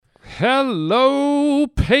Hello,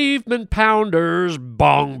 pavement pounders.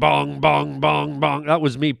 Bong, bong, bong, bong, bong. That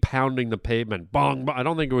was me pounding the pavement. Bong, bong. I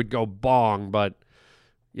don't think it would go bong, but,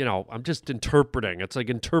 you know, I'm just interpreting. It's like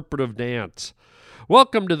interpretive dance.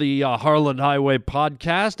 Welcome to the Harland Highway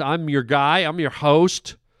podcast. I'm your guy. I'm your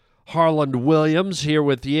host, Harland Williams, here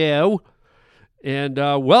with you. And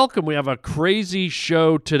welcome. We have a crazy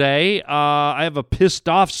show today. I have a pissed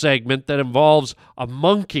off segment that involves a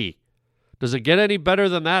monkey. Does it get any better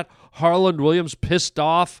than that? Harland Williams pissed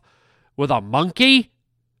off with a monkey?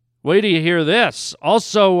 Wait till you hear this.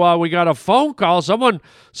 Also, we got a phone call. Someone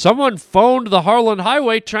phoned the Harland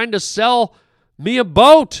Highway trying to sell me a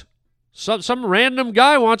boat. Some random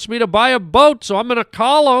guy wants me to buy a boat, so I'm going to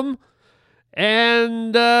call him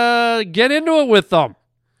and get into it with them.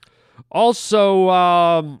 Also,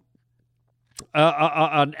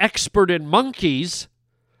 an expert in monkeys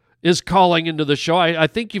is calling into the show. I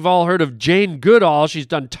think you've all heard of Jane Goodall. She's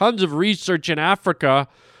done tons of research in Africa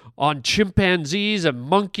on chimpanzees and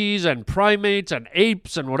monkeys and primates and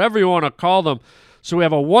apes and whatever you want to call them. So we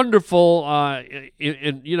have a wonderful,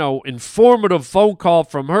 informative phone call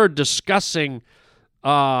from her discussing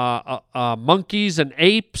monkeys and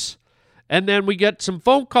apes. And then we get some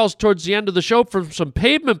phone calls towards the end of the show from some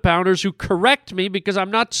pavement pounders who correct me because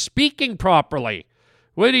I'm not speaking properly.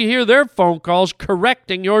 Wait till you hear their phone calls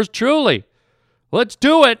correcting yours truly. Let's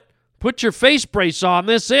do it. Put your face brace on.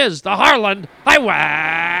 This is the Harland Highway.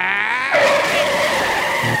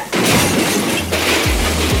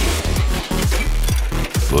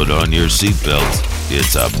 Put on your seatbelt.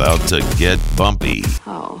 It's about to get bumpy.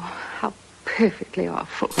 Oh, how perfectly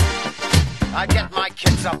awful. I get my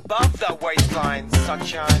kids above the waistline,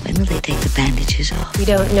 sunshine. When will they take the bandages off? We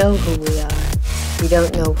don't know who we are. We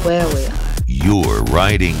don't know where we are. You're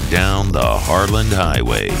riding down the Harland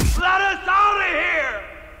Highway. Let us out of here!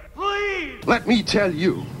 Please! Let me tell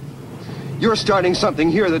you, you're starting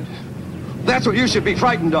something here that's what you should be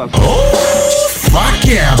frightened of. Oh, fuck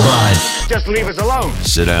yeah, bud. Just leave us alone.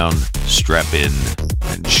 Sit down, strap in,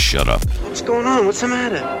 and shut up. What's going on? What's the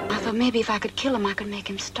matter? I thought maybe if I could kill him, I could make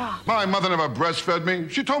him stop. My mother never breastfed me.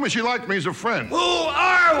 She told me she liked me as a friend. Who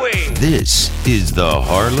are we? This is the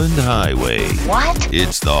Harland Highway. What?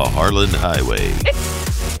 It's the Harland Highway.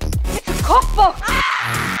 It's a cookbook!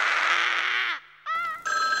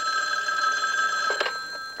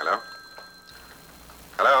 Hello?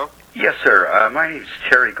 Hello? Yes, sir. My name's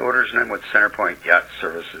Terry Goders, and I'm with Centerpoint Yacht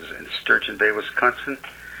Services in Sturgeon Bay, Wisconsin.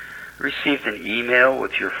 Received an email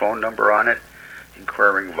with your phone number on it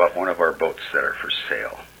inquiring about one of our boats that are for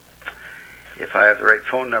sale. If I have the right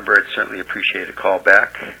phone number, I'd certainly appreciate a call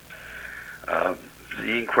back. The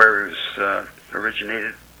inquiry was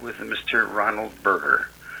originated with Mr. Ronald Berger.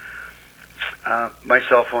 My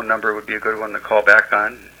cell phone number would be a good one to call back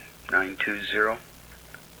on,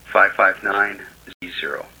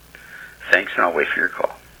 920-559-0. Thanks, and I'll wait for your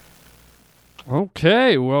call.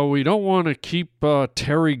 Okay, well, we don't want to keep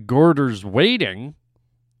Terry Gorders waiting.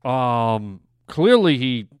 Clearly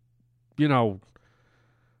he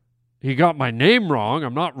got my name wrong.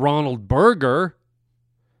 I'm not Ronald Berger.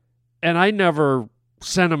 And I never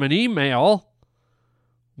sent him an email.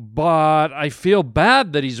 But I feel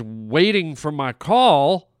bad that he's waiting for my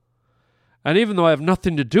call. And even though I have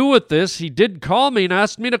nothing to do with this, he did call me and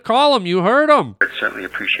asked me to call him. You heard him. I'd certainly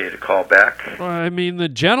appreciate a call back. I mean, the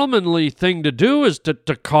gentlemanly thing to do is to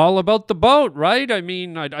call about the boat, right? I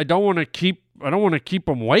mean, I don't want to keep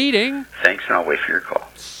him waiting. Thanks, and I'll wait for your call.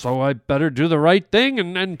 So I better do the right thing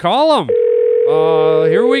and call him.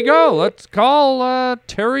 Here we go. Let's call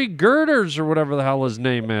Terry Girders or whatever the hell his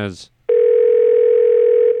name is.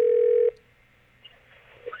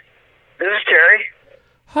 This is Terry.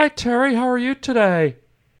 Hi, Terry. How are you today?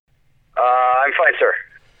 I'm fine, sir.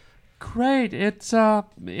 Great. It's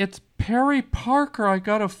Perry Parker. I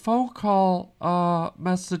got a phone call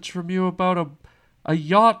message from you about a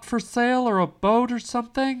yacht for sale or a boat or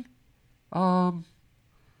something. Well,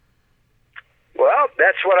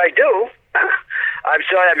 that's what I do. I'm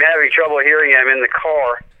sorry I'm having trouble hearing you. I'm in the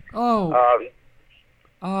car.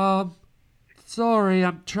 Oh. Sorry.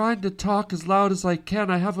 I'm trying to talk as loud as I can.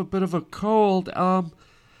 I have a bit of a cold.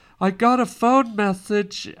 I got a phone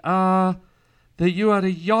message that you had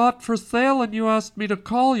a yacht for sale and you asked me to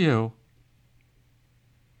call you.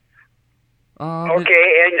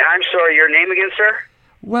 Okay, and I'm sorry, your name again, sir?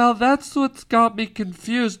 Well, that's what's got me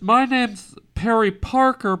confused. My name's Perry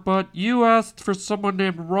Parker, but you asked for someone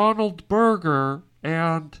named Ronald Berger,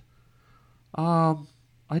 and I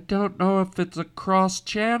don't know if it's a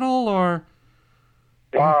cross-channel or...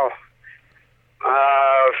 Wow.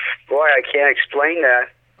 Boy, I can't explain that.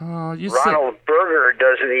 You Ronald Berger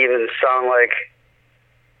doesn't even sound like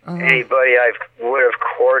anybody I would have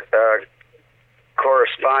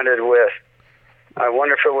corresponded with. I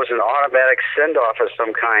wonder if it was an automatic send-off of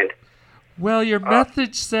some kind. Well, your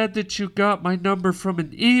message said that you got my number from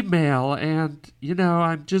an email, and,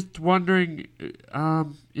 I'm just wondering,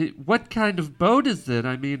 what kind of boat is it?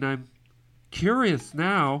 I mean, I'm curious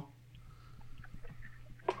now.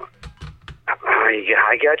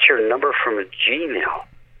 I got your number from a Gmail.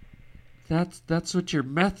 That's what your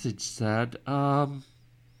message said.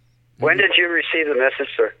 When did you receive the message,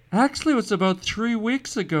 sir? Actually, it was about 3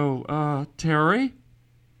 weeks ago, Terry.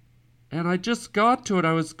 And I just got to it.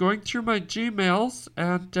 I was going through my Gmails,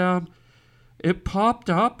 and it popped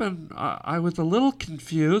up, and I was a little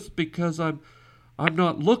confused because I'm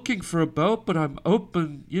not looking for a boat, but I'm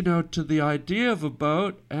open, to the idea of a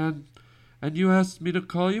boat, and you asked me to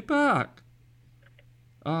call you back.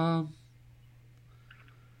 Wow.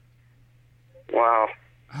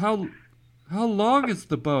 How long is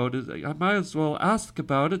the boat? I might as well ask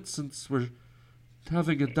about it since we're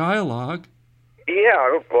having a dialogue.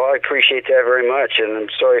 Yeah, well, I appreciate that very much, and I'm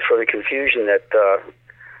sorry for the confusion that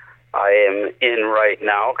I am in right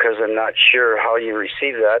now because I'm not sure how you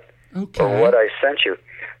received that or what I sent you.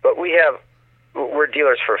 But we're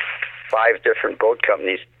dealers for 5 different boat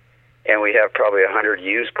companies, and we have probably 100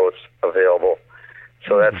 used boats available.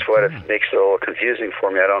 So that's what it makes it a little confusing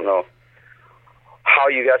for me. I don't know how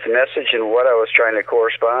you got the message and what I was trying to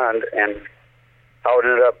correspond and how it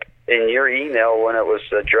ended up in your email when it was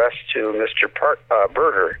addressed to Mr.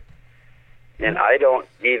 Berger. And I don't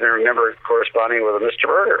even remember corresponding with a Mr.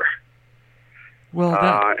 Berger. Well,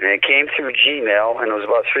 and it came through Gmail, and it was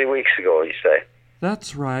about 3 weeks ago, you say.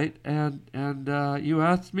 That's right, and you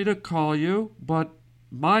asked me to call you, but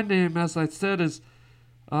my name, as I said, is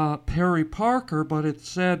Perry Parker, but it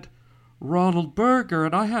said Ronald Berger,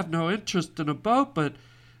 and I have no interest in a boat, but,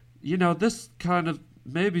 this kind of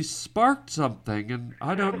maybe sparked something, and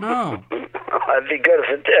I don't know. That'd be good if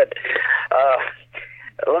it did.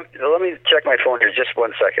 Let me check my phone here just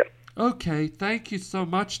 1 second. Okay, thank you so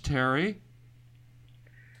much, Terry.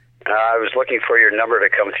 I was looking for your number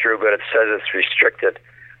to come through, but it says it's restricted.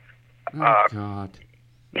 Oh, God.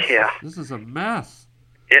 This is a mess.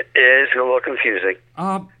 It is a little confusing.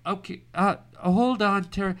 Okay. Hold on,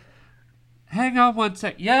 Terry. Hang on 1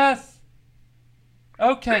 sec. Yes.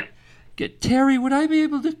 Okay. Terry, would I be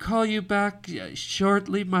able to call you back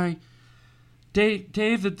shortly? My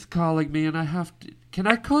David's calling me, and I have to. Can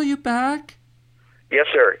I call you back? Yes,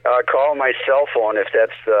 sir. Call my cell phone if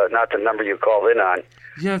that's not the number you called in on.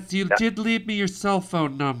 Yes, you did leave me your cell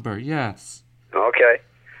phone number. Yes. Okay.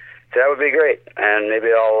 That would be great, and maybe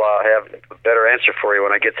I'll have a better answer for you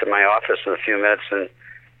when I get to my office in a few minutes and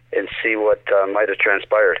see what might have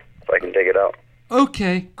transpired, if I can dig it out.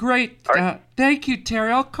 Okay, great. Right. Thank you,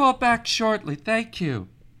 Terry. I'll call back shortly. Thank you.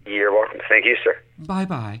 You're welcome. Thank you, sir.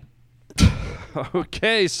 Bye-bye.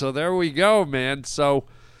 Okay, so there we go, man. So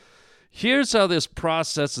here's how this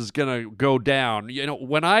process is going to go down.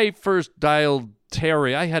 When I first dialed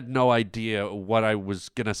Terry, I had no idea what I was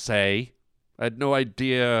going to say. I had no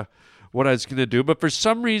idea what I was going to do, but for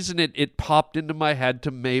some reason it popped into my head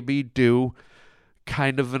to maybe do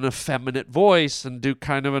kind of an effeminate voice and do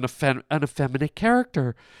kind of an effeminate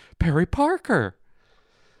character, Perry Parker.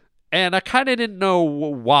 And I kind of didn't know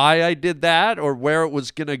why I did that or where it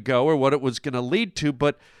was going to go or what it was going to lead to,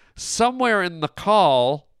 but somewhere in the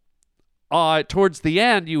call, towards the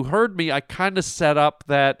end, you heard me, I kind of set up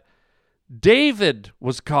that David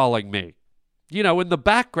was calling me. In the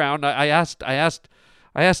background, I asked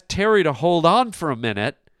Terry to hold on for a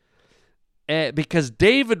minute because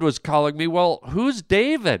David was calling me. Well, who's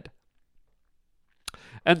David?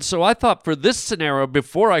 And so I thought for this scenario,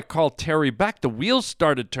 before I called Terry back, the wheels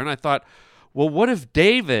started turning. I thought, well, what if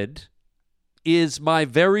David is my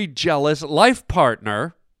very jealous life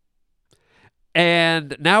partner,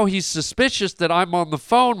 and now he's suspicious that I'm on the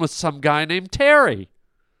phone with some guy named Terry?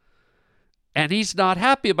 And he's not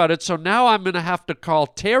happy about it. So now I'm going to have to call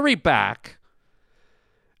Terry back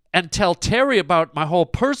and tell Terry about my whole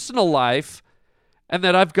personal life and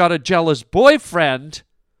that I've got a jealous boyfriend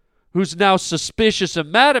who's now suspicious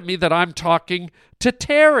and mad at me that I'm talking to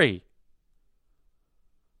Terry.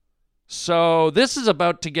 So this is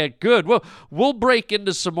about to get good. We'll break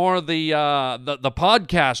into some more of the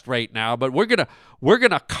podcast right now, but we're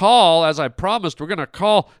gonna call, as I promised, we're gonna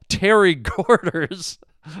call Terry Gorders.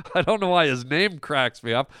 I don't know why his name cracks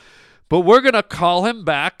me up, but we're going to call him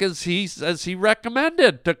back as he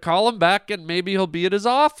recommended, to call him back, and maybe he'll be at his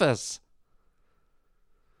office.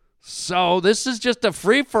 So this is just a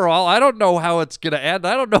free-for-all. I don't know how it's going to end.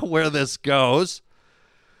 I don't know where this goes.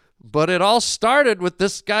 But it all started with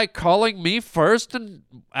this guy calling me first and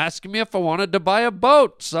asking me if I wanted to buy a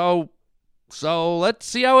boat. So let's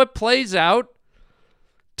see how it plays out.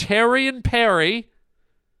 Terry and Perry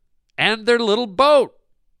and their little boat.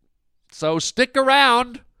 So stick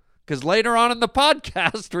around, because later on in the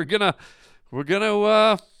podcast we're gonna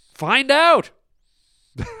find out.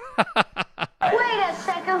 Wait a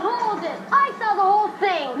second, hold it. I saw the whole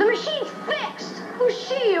thing. The machine's fixed. Who's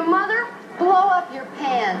she, your mother? Blow up your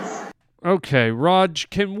pants. Okay, Raj,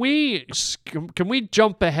 can we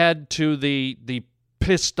jump ahead to the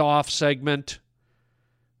pissed off segment?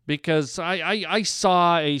 Because I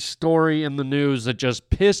saw a story in the news that just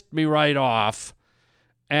pissed me right off,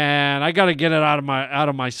 and I got to get it out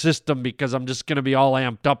of my system because I'm just going to be all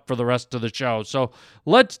amped up for the rest of the show. So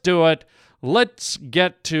let's do it. Let's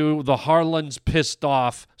get to the Harland's pissed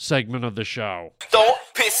off segment of the show. Don't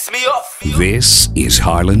piss me off. This is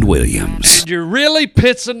Harland Williams. And you're really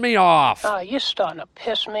pissing me off. Oh, you're starting to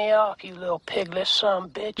piss me off, you little piglet son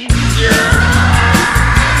of a bitch.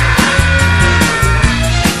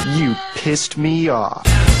 You pissed me off.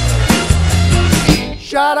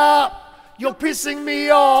 Shut up! You're pissing me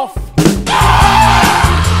off!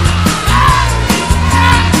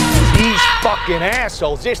 These fucking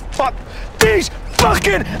assholes, these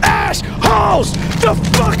fucking assholes! The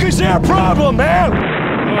fuck is their problem, man?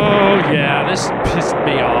 Oh yeah, this pissed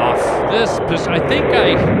me off.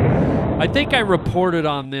 I think I reported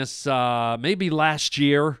on this maybe last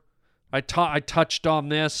year. I touched on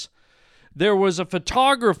this. There was a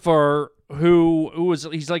photographer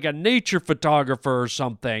he's like a nature photographer or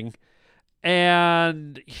something,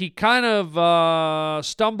 and he kind of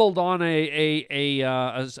stumbled on a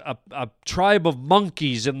tribe of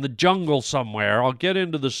monkeys in the jungle somewhere. I'll get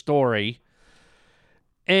into the story.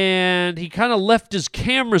 And he kind of left his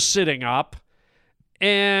camera sitting up,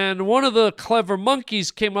 and one of the clever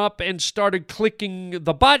monkeys came up and started clicking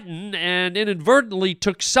the button and inadvertently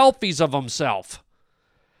took selfies of himself.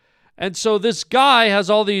 And so this guy has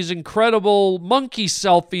all these incredible monkey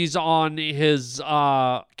selfies on his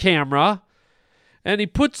camera, and he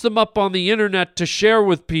puts them up on the internet to share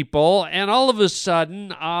with people, and all of a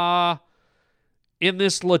sudden, in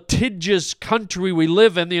this litigious country we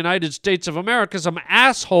live in, the United States of America, some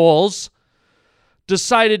assholes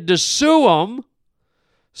decided to sue him,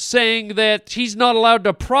 saying that he's not allowed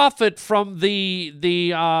to profit from the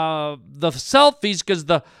selfies because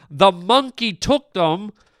the monkey took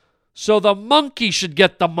them, so the monkey should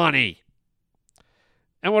get the money.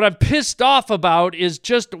 And what I'm pissed off about is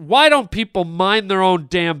just, why don't people mind their own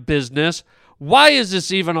damn business? Why is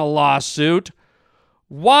this even a lawsuit?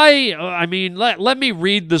 Why? I mean, let me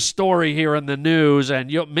read the story here in the news,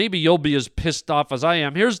 and maybe you'll be as pissed off as I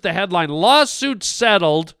am. Here's the headline: Lawsuit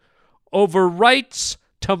settled over rights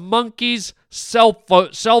to monkey's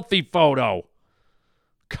selfie photo.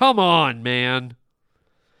 Come on, man.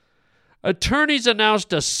 Attorneys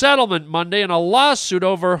announced a settlement Monday in a lawsuit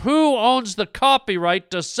over who owns the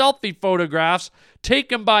copyright to selfie photographs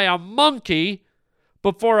taken by a monkey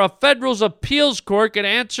before a federal appeals court could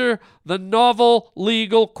answer the novel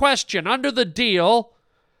legal question. Under the deal,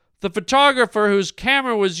 the photographer whose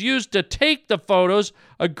camera was used to take the photos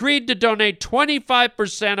agreed to donate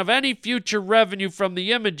 25% of any future revenue from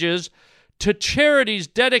the images to charities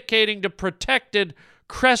dedicating to protected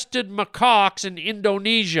crested macaques in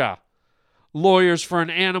Indonesia. Lawyers for an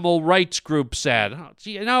animal rights group said.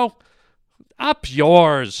 You know, up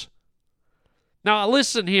yours. Now,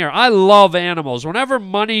 listen here. I love animals. Whenever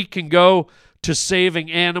money can go to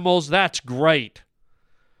saving animals, that's great.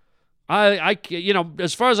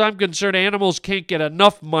 As far as I'm concerned, animals can't get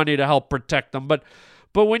enough money to help protect them. But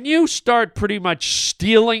when you start pretty much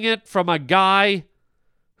stealing it from a guy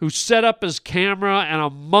who set up his camera and a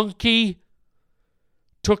monkey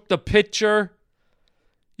took the picture,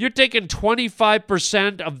 you're taking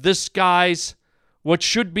 25% of this guy's, what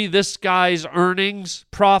should be this guy's earnings,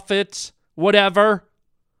 profits, whatever.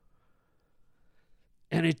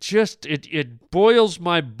 And it boils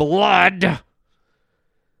my blood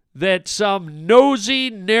that some nosy,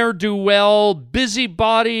 ne'er-do-well,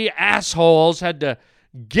 busybody assholes had to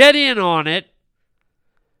get in on it.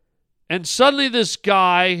 And suddenly this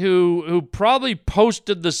guy who probably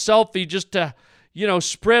posted the selfie just to,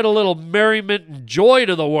 spread a little merriment and joy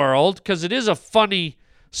to the world, because it is a funny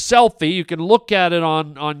selfie. You can look at it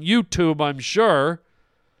on YouTube, I'm sure.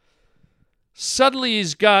 Suddenly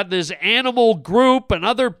he's got this animal group and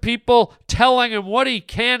other people telling him what he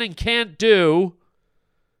can and can't do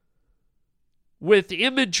with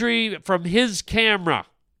imagery from his camera.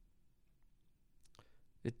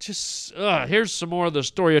 It just, here's some more of the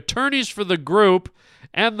story. Attorneys for the group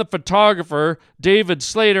and the photographer, David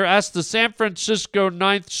Slater, asked the San Francisco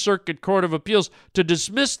Ninth Circuit Court of Appeals to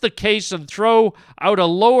dismiss the case and throw out a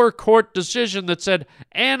lower court decision that said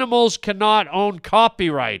animals cannot own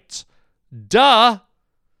copyrights. Duh!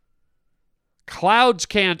 Clouds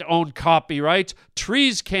can't own copyrights.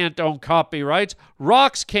 Trees can't own copyrights.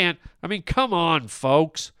 Rocks can't. I mean, come on,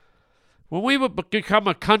 folks. When we would become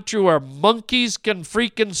a country where monkeys can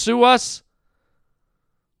freaking sue us,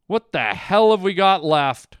 what the hell have we got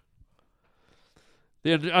left?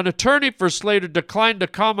 An attorney for Slater declined to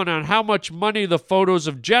comment on how much money the photos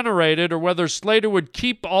have generated or whether Slater would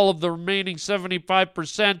keep all of the remaining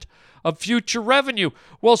 75% of future revenue.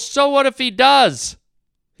 Well, so what if he does?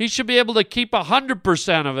 He should be able to keep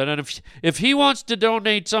 100% of it. And if he wants to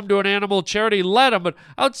donate some to an animal charity, let him. But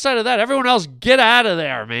outside of that, everyone else, get out of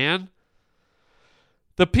there, man.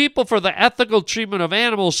 The People for the Ethical Treatment of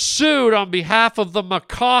Animals sued on behalf of the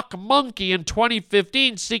macaque monkey in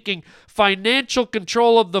 2015, seeking financial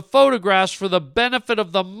control of the photographs for the benefit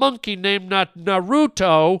of the monkey named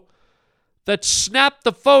Naruto that snapped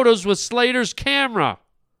the photos with Slater's camera.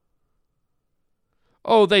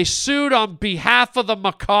 Oh, they sued on behalf of the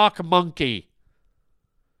macaque monkey.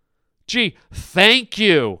 Gee, thank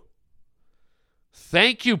you.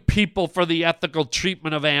 Thank you, People for the Ethical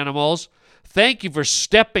Treatment of Animals. Thank you for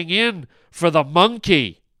stepping in for the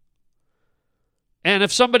monkey. And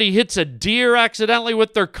if somebody hits a deer accidentally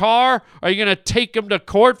with their car, are you going to take them to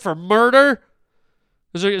court for murder?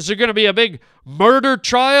 Is there going to be a big murder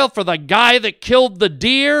trial for the guy that killed the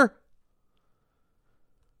deer?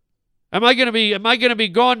 Am I going to be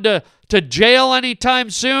going to jail anytime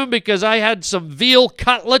soon because I had some veal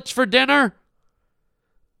cutlets for dinner?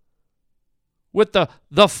 With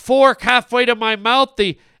the fork halfway to my mouth,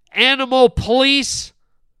 the animal police,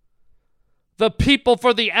 the People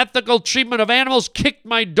for the Ethical Treatment of Animals kicked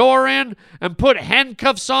my door in and put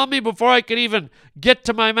handcuffs on me before I could even get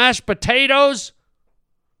to my mashed potatoes?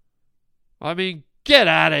 I mean, get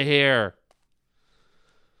out of here.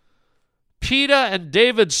 PETA and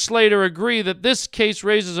David Slater agree that this case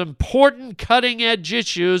raises important cutting-edge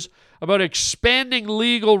issues about expanding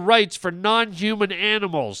legal rights for non-human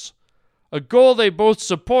animals, a goal they both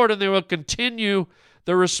support, and they will continue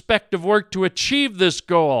their respective work to achieve this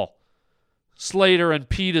goal, Slater and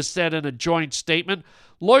PETA said in a joint statement.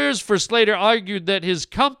 Lawyers for Slater argued that his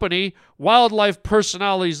company, Wildlife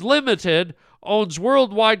Personalities Limited, owns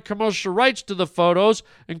worldwide commercial rights to the photos,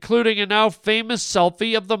 including a now famous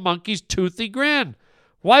selfie of the monkey's toothy grin.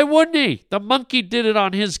 Why wouldn't he? The monkey did it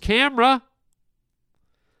on his camera.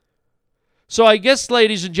 So I guess,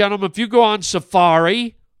 ladies and gentlemen, if you go on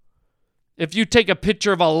safari, if you take a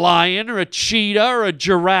picture of a lion or a cheetah or a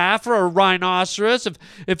giraffe or a rhinoceros,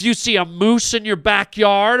 if you see a moose in your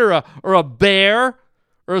backyard or a bear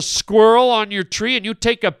or a squirrel on your tree and you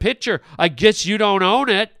take a picture, I guess you don't own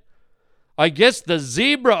it. I guess the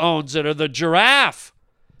zebra owns it or the giraffe.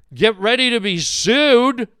 Get ready to be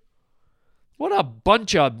sued. What a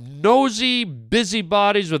bunch of nosy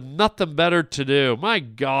busybodies with nothing better to do. My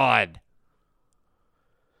God.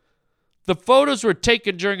 The photos were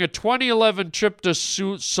taken during a 2011 trip to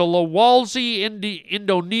Sulawesi,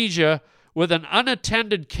 Indonesia, with an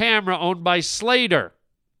unattended camera owned by Slater.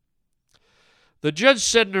 The judge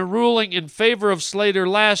said in a ruling in favor of Slater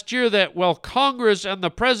last year that while Congress and the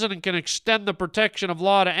president can extend the protection of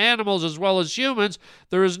law to animals as well as humans,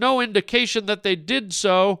 there is no indication that they did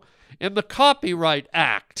so in the Copyright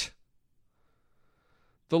Act.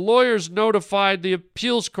 The lawyers notified the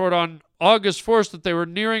appeals court on August 1st that they were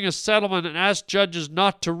nearing a settlement and asked judges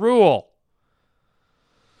not to rule.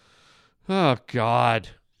 Oh, God.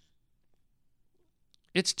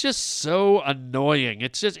 It's just so annoying.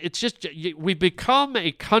 It's just we become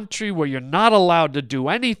a country where you're not allowed to do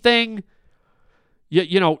anything.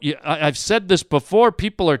 I've said this before.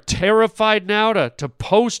 People are terrified now to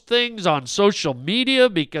post things on social media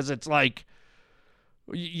because it's like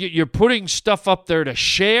you're putting stuff up there to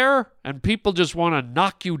share, and people just want to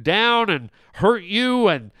knock you down and hurt you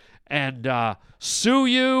and sue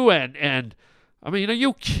you. And I mean, are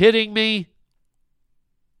you kidding me?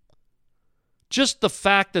 Just the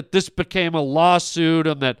fact that this became a lawsuit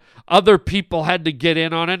and that other people had to get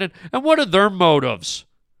in on it, and what are their motives?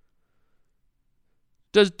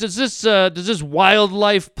 Does this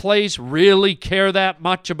wildlife place really care that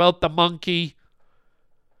much about the monkey?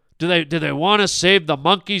 Do they want to save the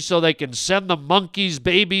monkey so they can send the monkey's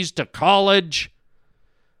babies to college?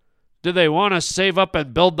 Do they want to save up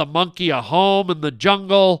and build the monkey a home in the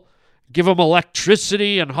jungle, give him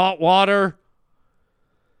electricity and hot water?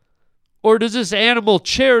 Or does this animal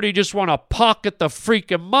charity just want to pocket the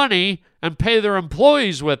freaking money and pay their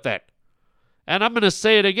employees with it? And I'm going to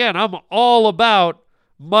say it again. I'm all about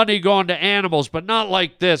money going to animals, but not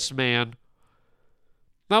like this, man.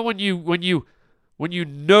 Not when you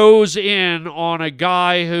nose in on a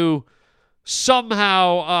guy who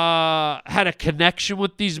somehow had a connection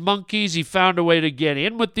with these monkeys. He found a way to get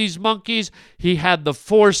in with these monkeys. He had the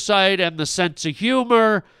foresight and the sense of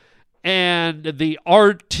humor and the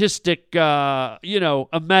artistic,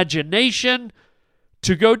 imagination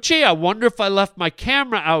to go, gee, I wonder if I left my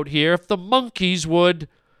camera out here, if the monkeys would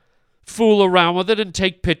fool around with it and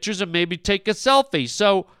take pictures and maybe take a selfie.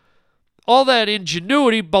 So all that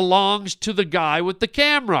ingenuity belongs to the guy with the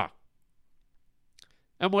camera.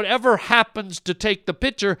 And whatever happens to take the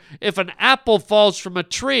picture, if an apple falls from a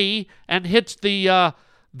tree and hits the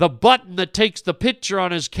button that takes the picture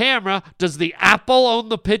on his camera, does the apple own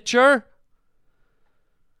the picture?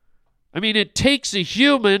 I mean, it takes a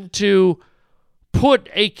human to put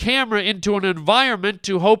a camera into an environment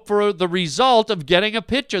to hope for the result of getting a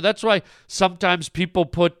picture. That's why sometimes people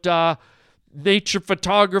put nature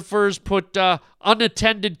photographers put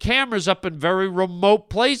unattended cameras up in very remote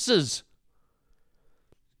places.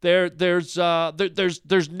 There's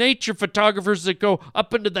nature photographers that go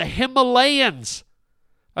up into the Himalayas.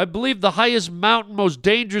 I believe the highest mountain, most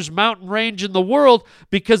dangerous mountain range in the world,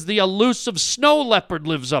 because the elusive snow leopard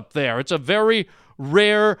lives up there. It's a very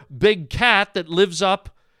rare big cat that lives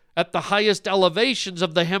up at the highest elevations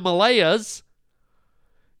of the Himalayas.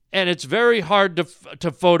 And it's very hard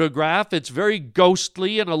to photograph. It's very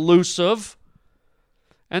ghostly and elusive.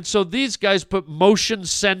 And so these guys put motion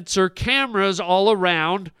sensor cameras all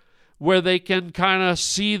around where they can kind of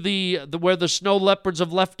see where the snow leopards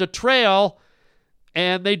have left a trail.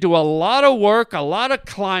 And they do a lot of work, a lot of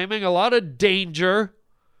climbing, a lot of danger.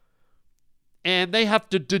 And they have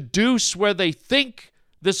to deduce where they think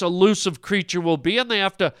this elusive creature will be. And they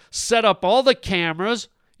have to set up all the cameras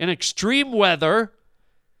in extreme weather,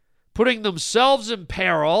 putting themselves in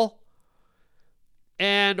peril.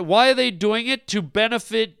 And why are they doing it? To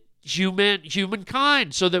benefit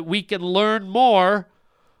humankind, so that we can learn more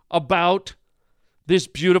about this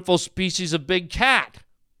beautiful species of big cat.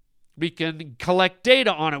 We can collect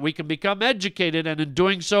data on it. We can become educated, and in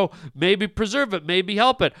doing so, maybe preserve it, maybe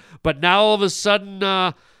help it. But now all of a sudden,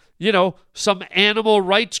 some animal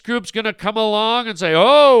rights group's going to come along and say,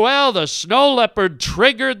 oh, well, the snow leopard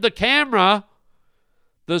triggered the camera.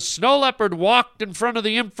 The snow leopard walked in front of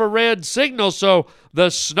the infrared signal, so the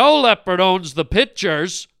snow leopard owns the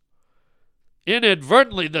pictures.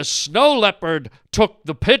 Inadvertently, the snow leopard took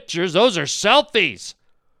the pictures. Those are selfies.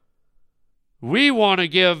 We want to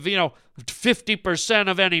give, 50%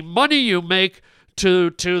 of any money you make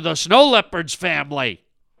to the snow leopard's family.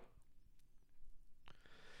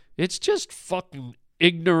 It's just fucking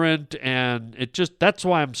ignorant, and that's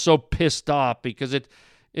why I'm so pissed off, because it's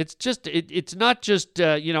not just,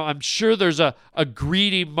 I'm sure there's a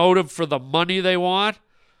greedy motive for the money they want.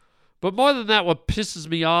 But more than that, what pisses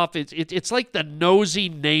me off, it's like the nosy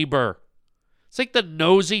neighbor. It's like the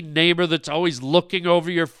nosy neighbor that's always looking over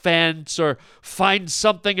your fence, or finds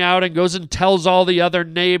something out and goes and tells all the other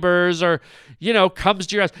neighbors, or, comes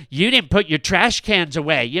to your house. You didn't put your trash cans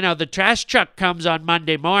away. The trash truck comes on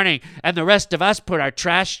Monday morning, and the rest of us put our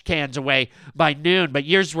trash cans away by noon, but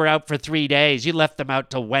yours were out for 3 days. You left them out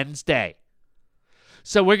till Wednesday.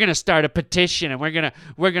 So we're going to start a petition, and we're going to,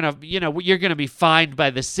 you're going to be fined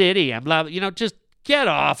by the city. And blah, just get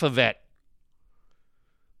off of it.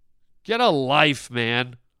 Get a life,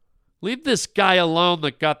 man. Leave this guy alone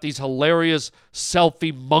that got these hilarious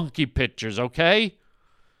selfie monkey pictures, okay?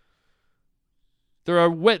 There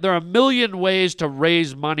are a million ways to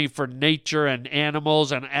raise money for nature and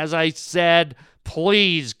animals, and as I said,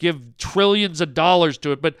 please give trillions of dollars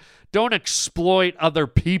to it, but don't exploit other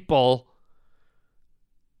people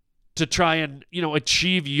to try and,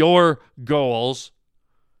 achieve your goals.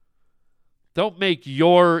 Don't make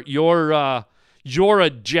your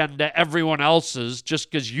agenda everyone else's just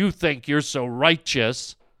because you think you're so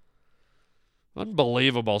righteous.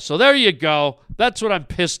 Unbelievable. So there you go. That's what I'm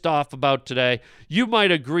pissed off about today. You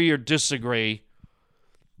might agree or disagree,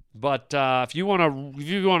 but if you want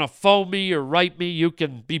to phone me or write me, you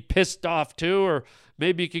can be pissed off too, or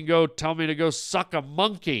maybe you can go tell me to go suck a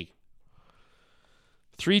monkey.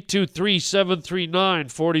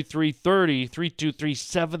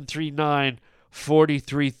 323-739-4330,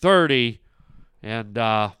 323-739-4330. And,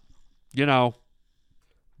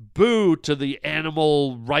 boo to the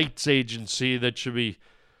animal rights agency that should be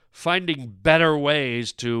finding better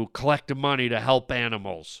ways to collect money to help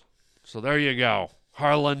animals. So there you go.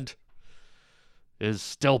 Harland. is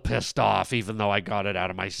still pissed off, even though I got it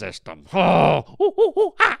out of my system. Oh. Hey,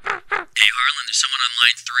 Harland, there's someone on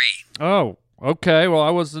line 3. Oh, okay.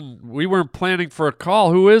 Well, we weren't planning for a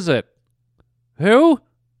call. Who is it? Who?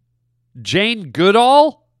 Jane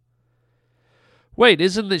Goodall? Wait,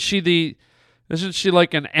 isn't she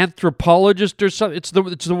like an anthropologist or something? It's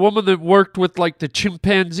the woman that worked with like the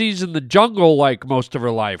chimpanzees in the jungle like most of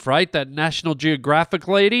her life, right? That National Geographic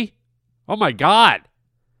lady? Oh my God.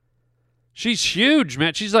 She's huge,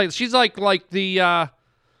 man. She's like the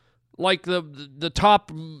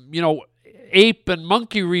top, ape and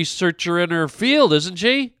monkey researcher in her field, isn't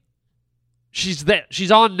she?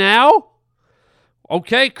 She's on now?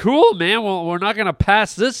 Okay, cool, man. Well, we're not going to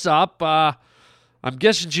pass this up. I'm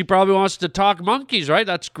guessing she probably wants to talk monkeys, right?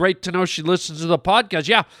 That's great to know she listens to the podcast.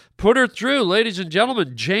 Yeah, put her through, ladies and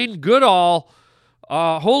gentlemen. Jane Goodall.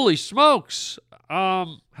 Holy smokes.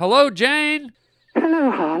 Hello, Jane. Hello,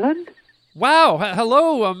 Harland. Wow.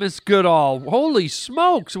 Hello, Miss Goodall. Holy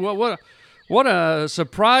smokes. What a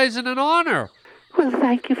surprise and an honor. Well,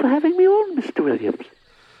 thank you for having me on, Mr. Williams.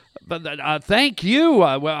 But thank you.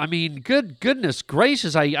 Well, I mean, goodness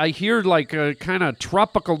gracious. I hear like kind of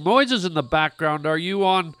tropical noises in the background. Are you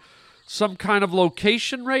on some kind of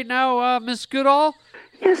location right now, Miss Goodall?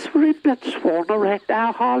 Yes, we're in Botswana right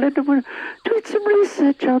now, Harland, and we're doing some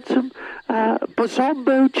research on some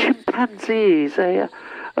Bozombo chimpanzees, a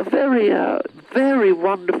very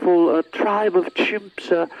wonderful tribe of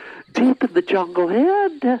chimps deep in the jungle here.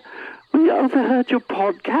 And we overheard your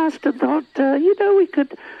podcast and thought, we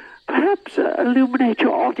could perhaps illuminate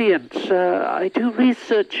your audience. I do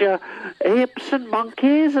research apes and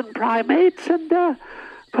monkeys and primates, and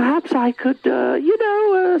perhaps I could,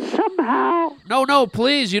 somehow... No,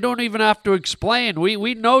 please, you don't even have to explain.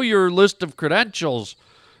 We know your list of credentials,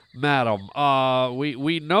 madam.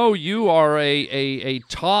 We know you are a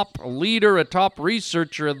top leader, a top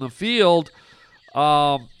researcher in the field.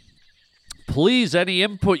 Please, any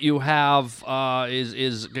input you have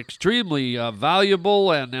is extremely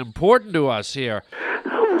valuable and important to us here.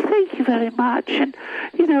 Oh, well, thank you very much. And,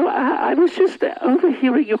 I was just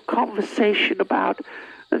overhearing your conversation about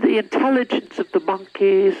the intelligence of the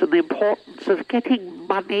monkeys and the importance of getting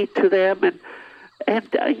money to them and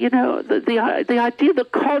the idea, the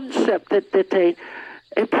concept that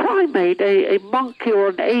a primate, a monkey or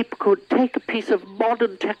an ape could take a piece of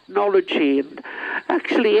modern technology and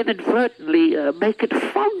actually inadvertently make it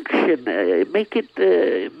function, make it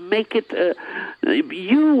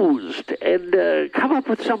used, and come up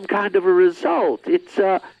with some kind of a result. It's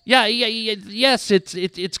yes,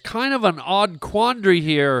 it's kind of an odd quandary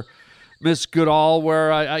here, Miss Goodall,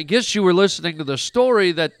 where I guess you were listening to the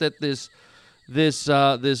story that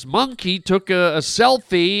this monkey took a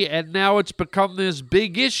selfie, and now it's become this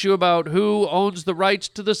big issue about who owns the rights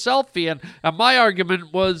to the selfie. And my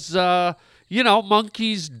argument was,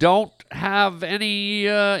 monkeys don't have any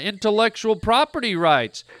intellectual property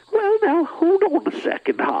rights. Well, now, hold on a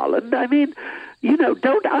second, Harland. I mean,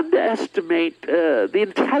 don't underestimate the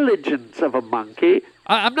intelligence of a monkey.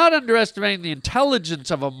 I'm not underestimating the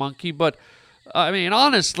intelligence of a monkey, but I mean,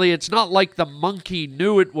 honestly, it's not like the monkey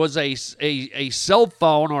knew it was a cell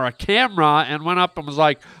phone or a camera and went up and was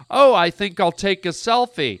like, "Oh, I think I'll take a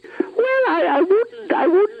selfie." Well, I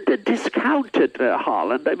wouldn't discount it,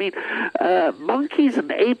 Harland. I mean, monkeys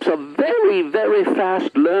and apes are very, very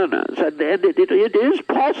fast learners, and it is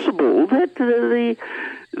possible that the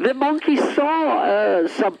monkey saw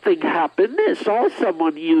something happen. They saw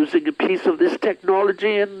someone using a piece of this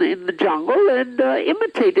technology in the jungle and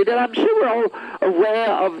imitated it. I'm sure we're all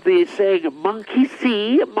aware of the saying, monkey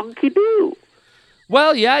see, monkey do.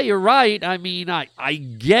 Well, yeah, you're right. I mean, I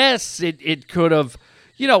guess it could have,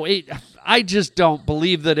 I just don't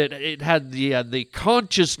believe that it had the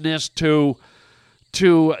consciousness to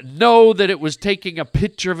know that it was taking a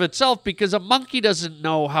picture of itself, because a monkey doesn't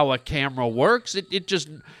know how a camera works.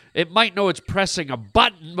 It might know it's pressing a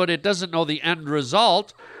button, but it doesn't know the end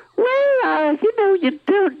result. Well, you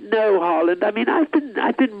don't know, Harland. I mean, I've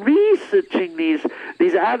been researching these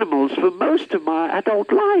animals for most of my adult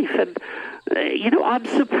life, and I'm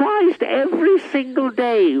surprised every single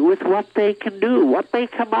day with what they can do, what they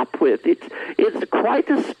come up with. It's quite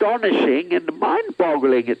astonishing and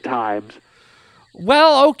mind-boggling at times.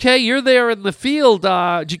 Well, okay, you're there in the field.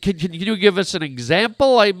 Can you give us an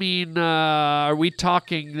example? I mean, are we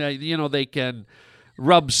talking? They can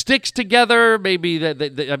rub sticks together. Maybe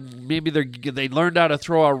they learned how to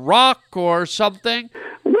throw a rock or something.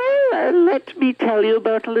 Well, let me tell you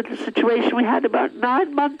about a little situation we had about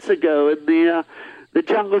 9 months ago in the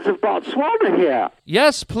jungles of Botswana here.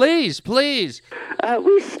 Yes, please. We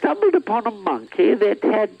stumbled upon a monkey that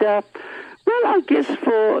had. Well, I guess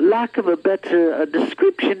for lack of a better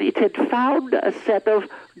description, it had found a set of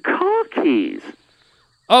car keys.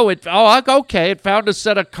 Okay. It found a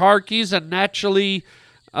set of car keys, and naturally,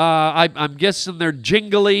 I'm guessing they're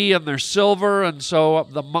jingly and they're silver, and so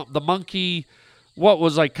the monkey, what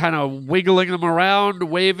was like, kind of wiggling them around,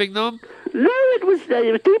 waving them? No, it was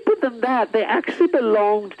deeper than that. They actually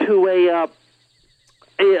belonged to a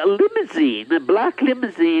limousine, a black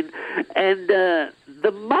limousine, and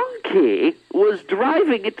the monkey was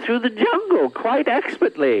driving it through the jungle quite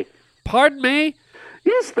expertly. Pardon me?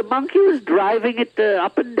 Yes, the monkey was driving it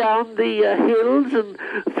up and down the hills and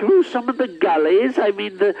through some of the gullies. I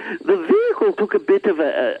mean, the vehicle took a bit of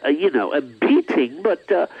a beating, but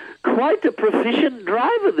quite a proficient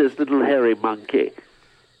driver, this little hairy monkey.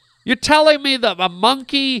 You're telling me that a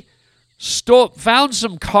monkey found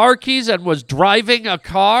some car keys and was driving a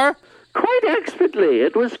car? Quite expertly.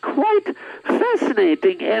 It was quite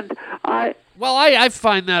fascinating, and I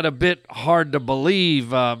find that a bit hard to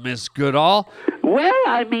believe, Miss Goodall. Well,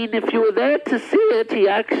 I mean, if you were there to see it, he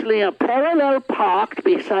actually parallel parked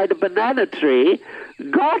beside a banana tree,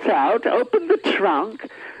 got out, opened the trunk,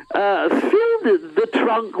 filled the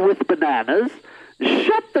trunk with bananas,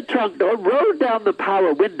 shut the trunk door, rolled down the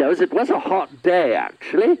power windows. It was a hot day,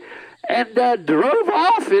 actually, and drove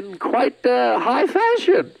off in quite high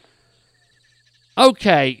fashion.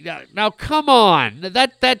 Okay, now come on.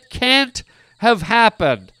 That can't have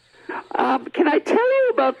happened. Can I tell you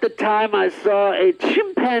about the time I saw a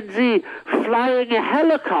chimpanzee flying a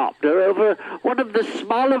helicopter over one of the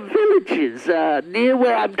smaller villages near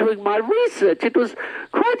where I'm doing my research? It was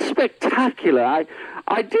quite spectacular.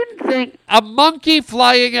 I didn't think... A monkey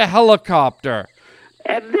flying a helicopter.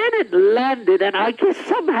 And then it landed, and I guess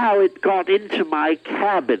somehow it got into my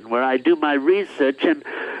cabin where I do my research, and,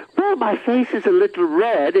 well, my face is a little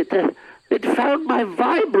red. It found my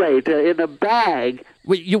vibrator in a bag.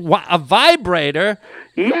 Wait, a vibrator?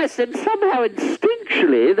 Yes, and somehow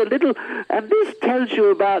instinctually, and this tells you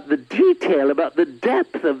about the detail, about the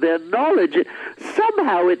depth of their knowledge.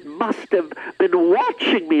 Somehow it must have been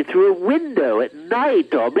watching me through a window at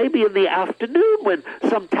night, or maybe in the afternoon when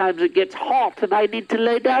sometimes it gets hot and I need to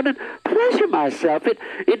lay down and pleasure myself.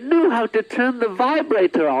 It knew how to turn the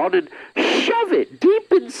vibrator on and shove it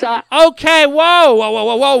deep inside. Okay,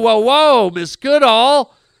 whoa, Miss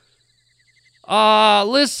Goodall.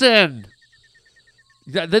 Listen.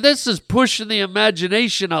 This is pushing the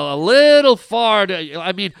imagination a little far.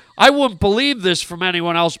 I mean, I wouldn't believe this from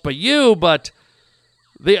anyone else but you, but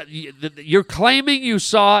you're claiming you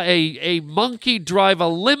saw a monkey drive a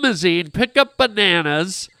limousine, pick up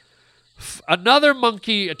bananas, another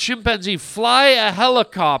monkey, a chimpanzee, fly a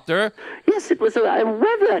helicopter. Yes, it was a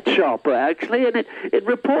weather chopper, actually, and it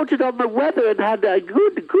reported on the weather and had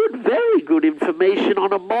very good information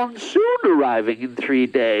on a monsoon arriving in 3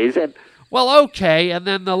 days. And well, okay, and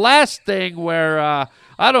then the last thing where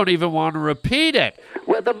I don't even want to repeat it.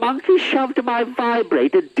 Well, the monkey shoved my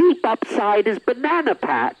vibrator deep upside his banana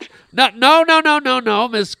patch. No,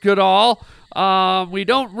 Miss Goodall. We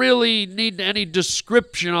don't really need any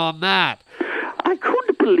description on that. I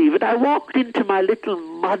couldn't believe it. I walked into my little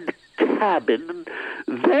mud cabin, and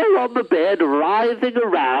there on the bed, writhing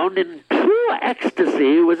around in pure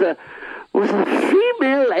ecstasy, was a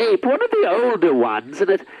female ape, one of the older ones, and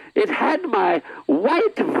it had my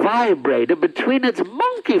white vibrator between its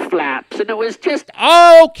monkey flaps, and it was just...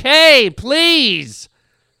 Okay, please.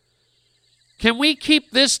 Can we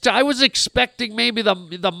keep this I was expecting maybe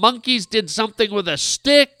the monkeys did something with a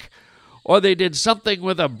stick, or they did something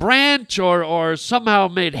with a branch, or somehow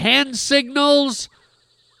made hand signals.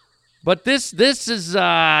 But this is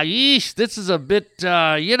this is a bit,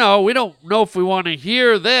 we don't know if we want to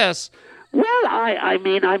hear this. Well, I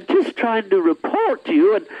mean, I'm just trying to report to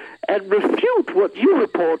you and refute what you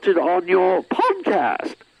reported on your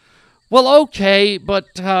podcast. Well, okay, but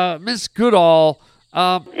Miss Goodall...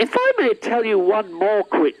 if I may tell you one more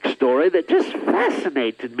quick story that just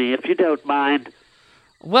fascinated me, if you don't mind.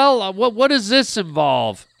 Well, what does this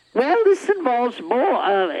involve? Well, this involves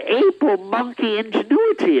more ape or monkey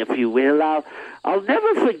ingenuity, if you will. I'll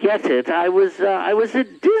never forget it. I was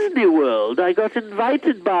at Disney World. I got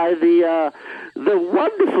invited by the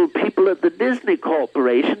wonderful people at the Disney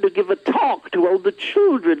Corporation to give a talk to all the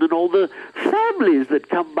children and all the families that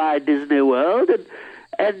come by Disney World.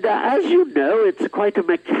 And as you know, it's quite a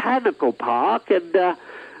mechanical park. And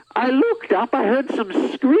I looked up, I heard some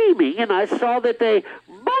screaming, and I saw that a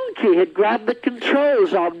monkey had grabbed the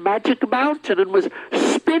controls on Magic Mountain and was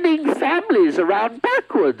spinning families around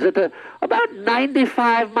backwards at about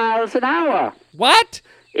 95 miles an hour. What?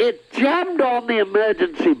 It jammed on the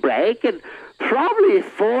emergency brake, and probably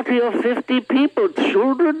 40 or 50 people,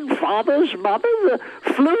 children, fathers, mothers,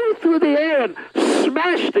 flew through the air and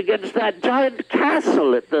smashed against that giant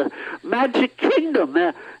castle at the Magic Kingdom.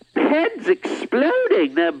 Their heads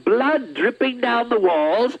exploding, their blood dripping down the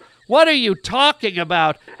walls. What are you talking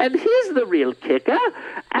about? And here's the real kicker.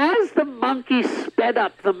 As the monkey sped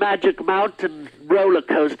up the Magic Mountain roller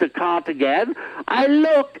coaster cart again, I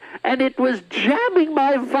looked, and it was jamming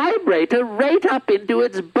my vibrator right up into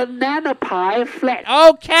its banana pie flesh.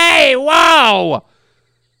 Okay, wow!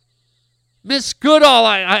 Miss Goodall,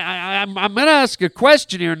 I'm going to ask a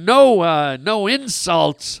question here. No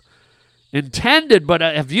insults intended, but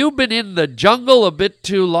have you been in the jungle a bit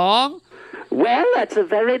too long? Well, that's a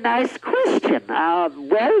very nice question.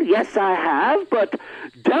 Well, yes, I have, but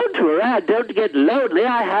don't worry, don't get lonely.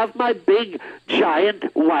 I have my big,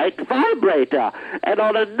 giant, white vibrator. And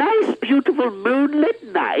on a nice, beautiful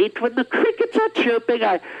moonlit night, when the crickets are chirping,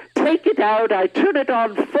 I take it out, I turn it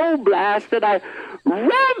on full blast, and I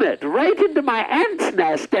ram it right into my ant's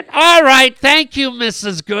nest. And all right, thank you,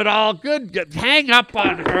 Mrs. Goodall. Good. Hang up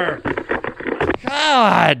on her.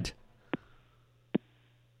 God.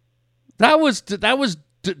 That was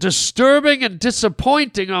disturbing and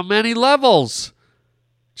disappointing on many levels.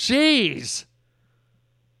 Jeez.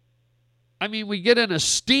 I mean, we get an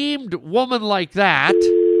esteemed woman like that.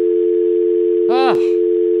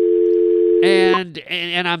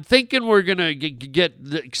 And I'm thinking we're going to get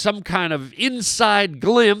some kind of inside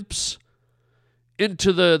glimpse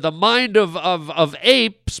into the mind of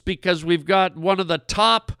apes, because we've got one of the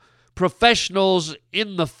top professionals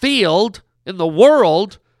in the field, in the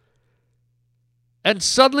world. And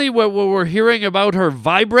suddenly we're hearing about her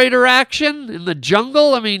vibrator action in the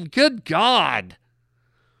jungle? I mean, good God.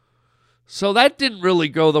 So that didn't really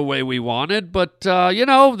go the way we wanted, but,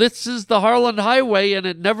 this is the Harland Highway, and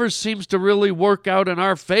it never seems to really work out in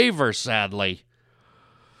our favor, sadly.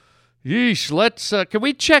 Yeesh, can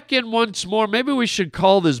we check in once more? Maybe we should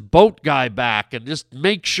call this boat guy back and just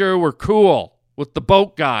make sure we're cool with the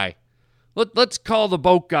boat guy. Let's call the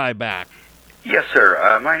boat guy back. Yes,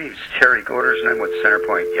 sir. My name's Terry Goders, and I'm with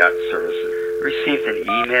Centerpoint Yacht Services. Received an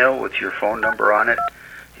email with your phone number on it,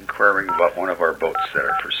 inquiring about one of our boats that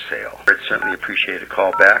are for sale. I'd certainly appreciate a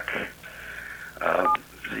call back.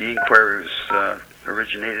 The inquiry was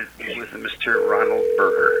originated with Mr. Ronald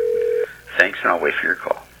Berger. Thanks, and I'll wait for your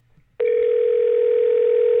call.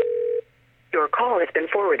 Your call has been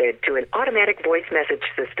forwarded to an automatic voice message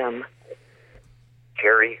system.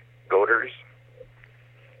 Terry Goders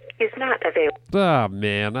is not available. Oh,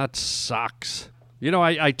 man, that sucks.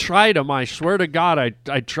 I tried him. I swear to God,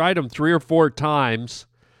 I tried him 3 or 4 times,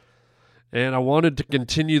 and I wanted to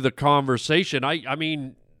continue the conversation. I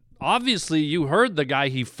mean, obviously you heard the guy.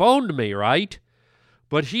 He phoned me, right?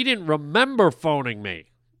 But he didn't remember phoning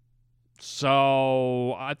me.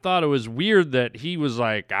 So I thought it was weird that he was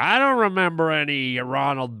like, I don't remember any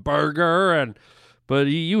Ronald Berger. But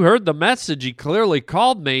you heard the message. He clearly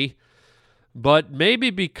called me. But maybe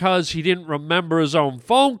because he didn't remember his own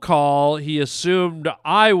phone call, he assumed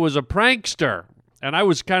I was a prankster. And I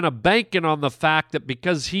was kind of banking on the fact that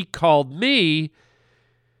because he called me,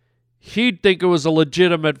 he'd think it was a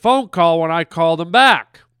legitimate phone call when I called him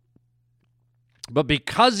back. But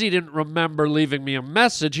because he didn't remember leaving me a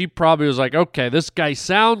message, he probably was like, okay, this guy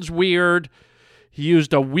sounds weird. He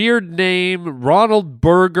used a weird name, Ronald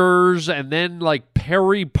Bergers, and then like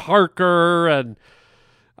Perry Parker, and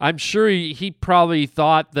I'm sure he probably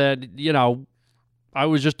thought that, I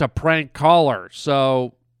was just a prank caller.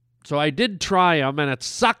 So I did try him, and it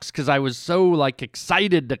sucks because I was so,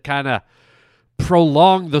 excited to kind of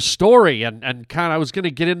prolong the story, and kind of I was going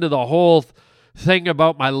to get into the whole thing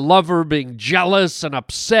about my lover being jealous and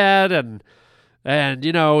upset, and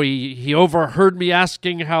he overheard me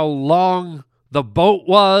asking how long the boat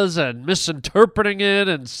was and misinterpreting it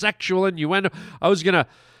and sexual innuendo. I was going to...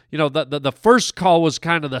 the first call was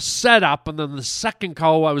kind of the setup, and then the second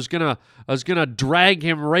call I was gonna drag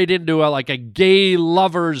him right into a gay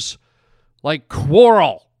lovers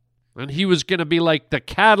quarrel, and he was gonna be like the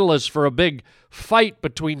catalyst for a big fight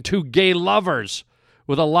between 2 gay lovers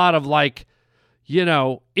with a lot of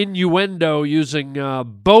innuendo using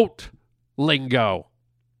boat lingo.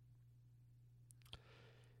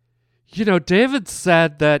 David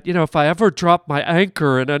said that if I ever dropped my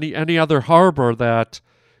anchor in any other harbor that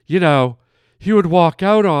he would walk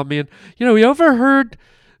out on me. And, he overheard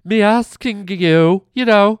me asking you,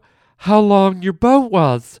 how long your boat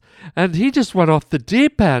was. And he just went off the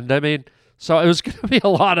deep end. I mean, so it was going to be a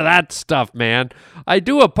lot of that stuff, man. I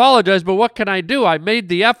do apologize, but what can I do? I made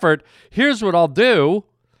the effort. Here's what I'll do.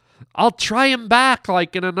 I'll try him back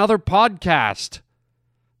in another podcast.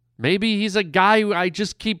 Maybe he's a guy who I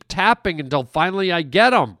just keep tapping until finally I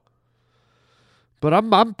get him. But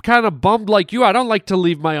I'm kind of bummed like you. I don't like to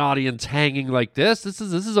leave my audience hanging like this. This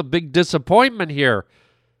is a big disappointment here.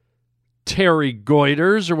 Terry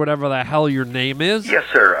Goiters, or whatever the hell your name is. Yes,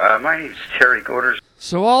 sir. My name's Terry Goiters.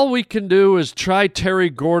 So all we can do is try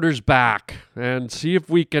Terry Goiters back and see if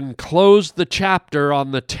we can close the chapter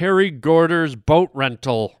on the Terry Goiters boat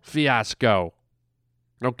rental fiasco.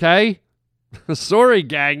 Okay? Sorry,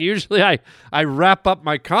 gang. Usually I wrap up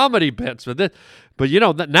my comedy bits with it. But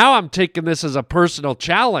now I'm taking this as a personal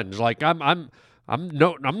challenge. Like I'm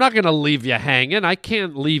not going to leave you hanging. I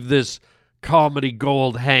can't leave this comedy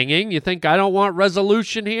gold hanging. You think I don't want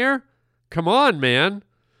resolution here? Come on, man.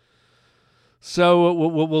 So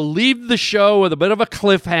we'll leave the show with a bit of a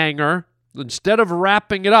cliffhanger. Instead of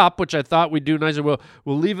wrapping it up, which I thought we'd do nicer, we'll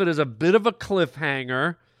leave it as a bit of a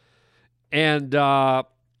cliffhanger. And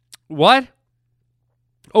what?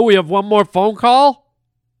 Oh, we have one more phone call?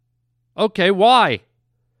 Okay, why?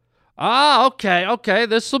 Okay,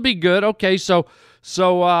 this will be good. Okay, so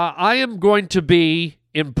I am going to be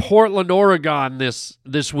in Portland, Oregon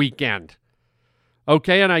this weekend.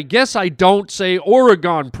 Okay, and I guess I don't say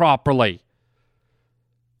Oregon properly.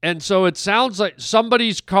 And so it sounds like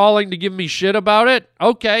somebody's calling to give me shit about it.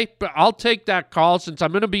 Okay, but I'll take that call since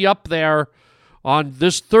I'm going to be up there on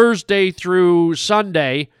this Thursday through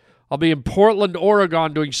Sunday. I'll be in Portland,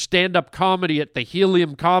 Oregon doing stand-up comedy at the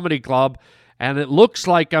Helium Comedy Club, and it looks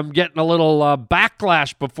like I'm getting a little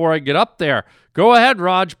backlash before I get up there. Go ahead,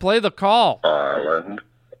 Raj, play the call.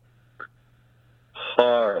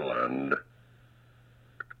 Harland.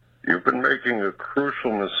 You've been making a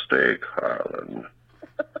crucial mistake, Harland.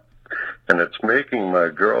 And it's making my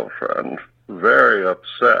girlfriend very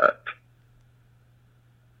upset.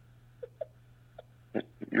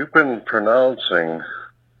 You've been pronouncing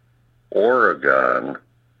Oregon,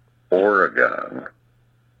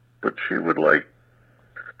 but she would like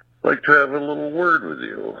to have a little word with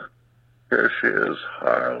you. Here she is,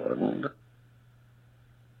 Harland.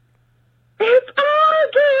 It's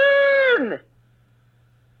Oregon!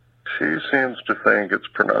 She seems to think it's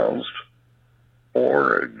pronounced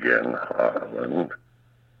Oregon, Harland.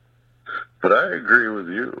 But I agree with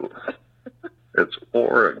you. It's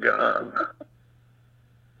Oregon.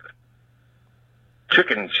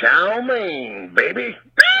 Chicken chow mein, baby.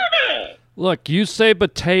 Look, you say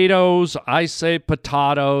potatoes, I say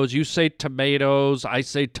potatoes. You say tomatoes, I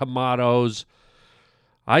say tomatoes.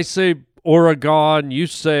 I say Oregon, you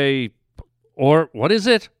say what is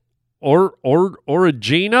it?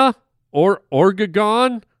 Origina?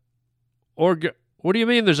 Orgagon? What do you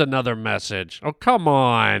mean there's another message? Oh, come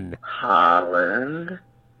on. Harland.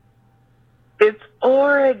 It's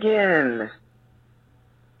Oregon.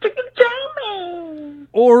 Chicken chow mein.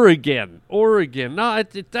 Oregon. No,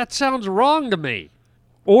 that sounds wrong to me.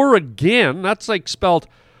 Oregon, that's like spelled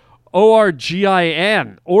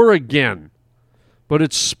Orgin. Oregon. But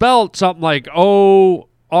it's spelled something like Orgeon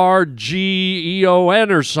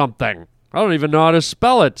or something. I don't even know how to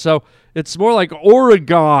spell it. So it's more like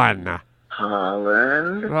Oregon.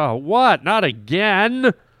 Harland. Oh, what? Not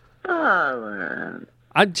again. Harland.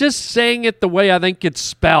 I'm just saying it the way I think it's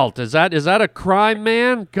spelt. Is that a crime,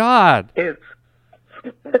 man? God. It's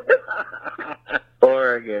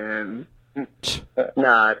Oregon.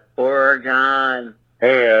 Not Oregon.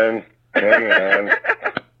 Hang on.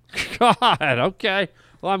 God, okay.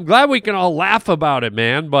 Well, I'm glad we can all laugh about it,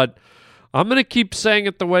 man, but I'm going to keep saying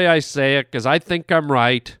it the way I say it because I think I'm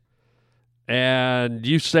right. And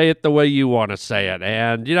you say it the way you want to say it.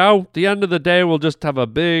 And, at the end of the day, we'll just have a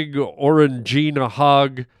big Orangina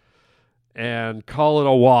hug and call it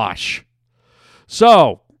a wash.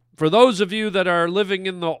 So, for those of you that are living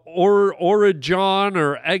in the Oregon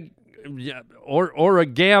or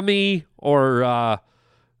origami or,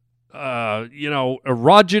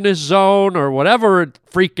 erogenous zone or whatever it's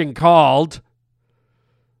freaking called,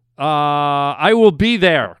 I will be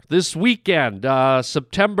there this weekend,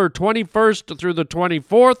 September 21st through the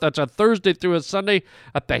 24th. That's a Thursday through a Sunday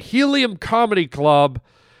at the Helium Comedy Club.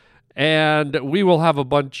 And we will have a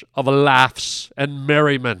bunch of laughs and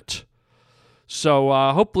merriment. So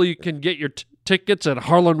hopefully you can get your tickets at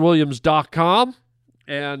harlandwilliams.com.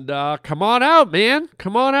 And come on out, man.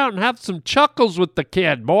 Come on out and have some chuckles with the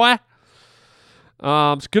kid, boy.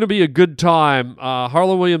 It's going to be a good time.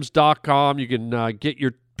 harlandwilliams.com. You can get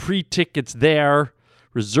your pre-tickets there,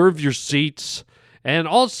 reserve your seats, and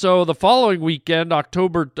also the following weekend,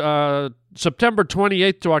 September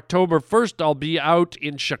 28th to October 1st, I'll be out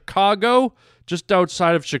in Chicago, just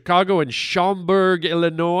outside of Chicago in Schaumburg,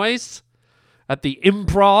 Illinois, at the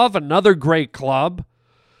Improv, another great club.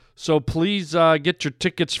 So please get your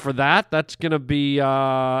tickets for that. That's gonna be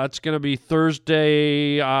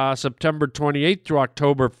Thursday, September 28th through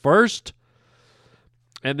October 1st.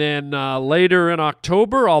 And then later in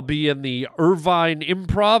October, I'll be in the Irvine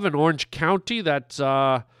Improv in Orange County. That's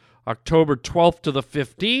October 12th to the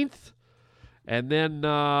 15th. And then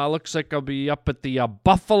looks like I'll be up at the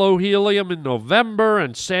Buffalo Helium in November,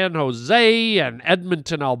 and San Jose and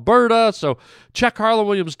Edmonton, Alberta. So check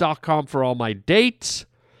harlandwilliams.com for all my dates.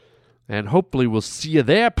 And hopefully we'll see you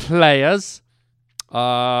there, players.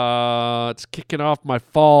 It's kicking off my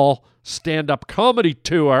fall stand-up comedy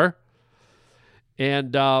tour.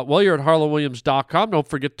 And while you're at harlandwilliams.com, don't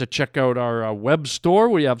forget to check out our web store.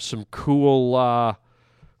 We have some cool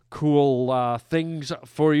things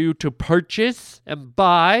for you to purchase and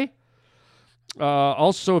buy.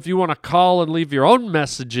 Also, if you want to call and leave your own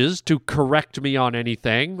messages to correct me on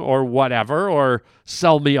anything or whatever, or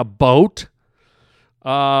sell me a boat,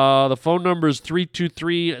 the phone number is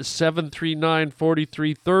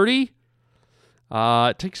 323-739-4330.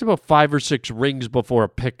 It takes about 5 or 6 rings before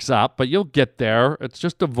it picks up, but you'll get there. It's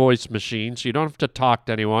just a voice machine, so you don't have to talk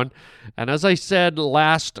to anyone. And as I said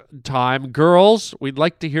last time, girls, we'd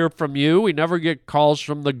like to hear from you. We never get calls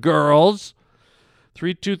from the girls.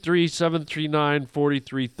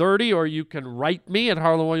 323-739-4330, or you can write me at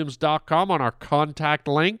harlandwilliams.com on our contact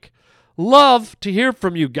link. Love to hear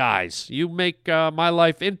from you guys. You make my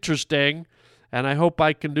life interesting, and I hope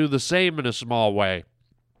I can do the same in a small way.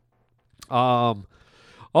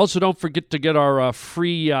 Also, don't forget to get our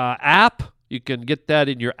free app. You can get that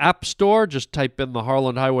in your app store. Just type in the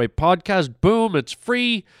Harland Highway Podcast. Boom, it's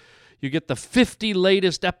free. You get the 50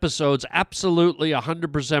 latest episodes, absolutely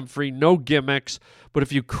 100% free, no gimmicks. But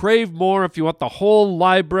if you crave more, if you want the whole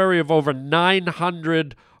library of over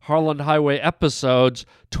 900 Harland Highway episodes,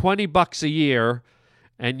 $20 a year,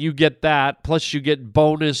 and you get that. Plus, you get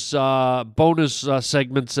bonus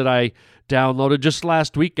segments that I downloaded. Just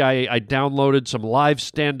last week, I downloaded some live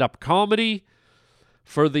stand-up comedy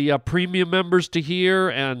for the premium members to hear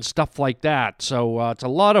and stuff like that. So it's a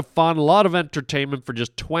lot of fun, a lot of entertainment for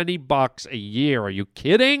just $20 a year. Are you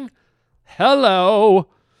kidding? Hello.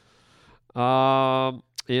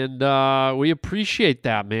 And we appreciate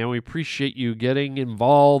that, man. We appreciate you getting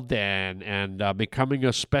involved and becoming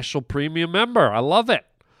a special premium member. I love it.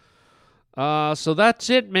 So that's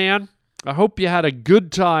it, man. I hope you had a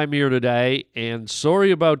good time here today, and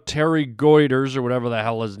sorry about Terry Goiders, or whatever the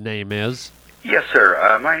hell his name is. Yes,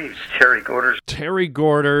 sir. My name's Terry Goiders. Terry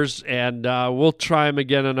Goiders, and we'll try him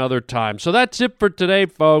again another time. So that's it for today,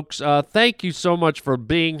 folks. Thank you so much for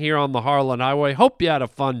being here on the Harland Highway. Hope you had a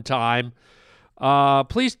fun time.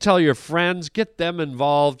 Please tell your friends, get them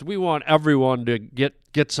involved. We want everyone to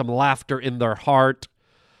get some laughter in their heart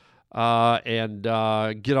and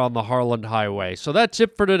get on the Harland Highway. So that's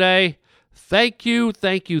it for today. Thank you,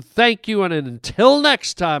 thank you, thank you, and until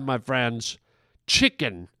next time, my friends,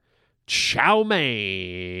 chicken chow mein,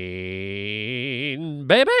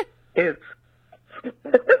 baby. It's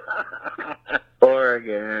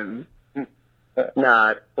Oregon,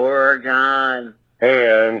 not Oregon.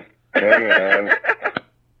 Hang on.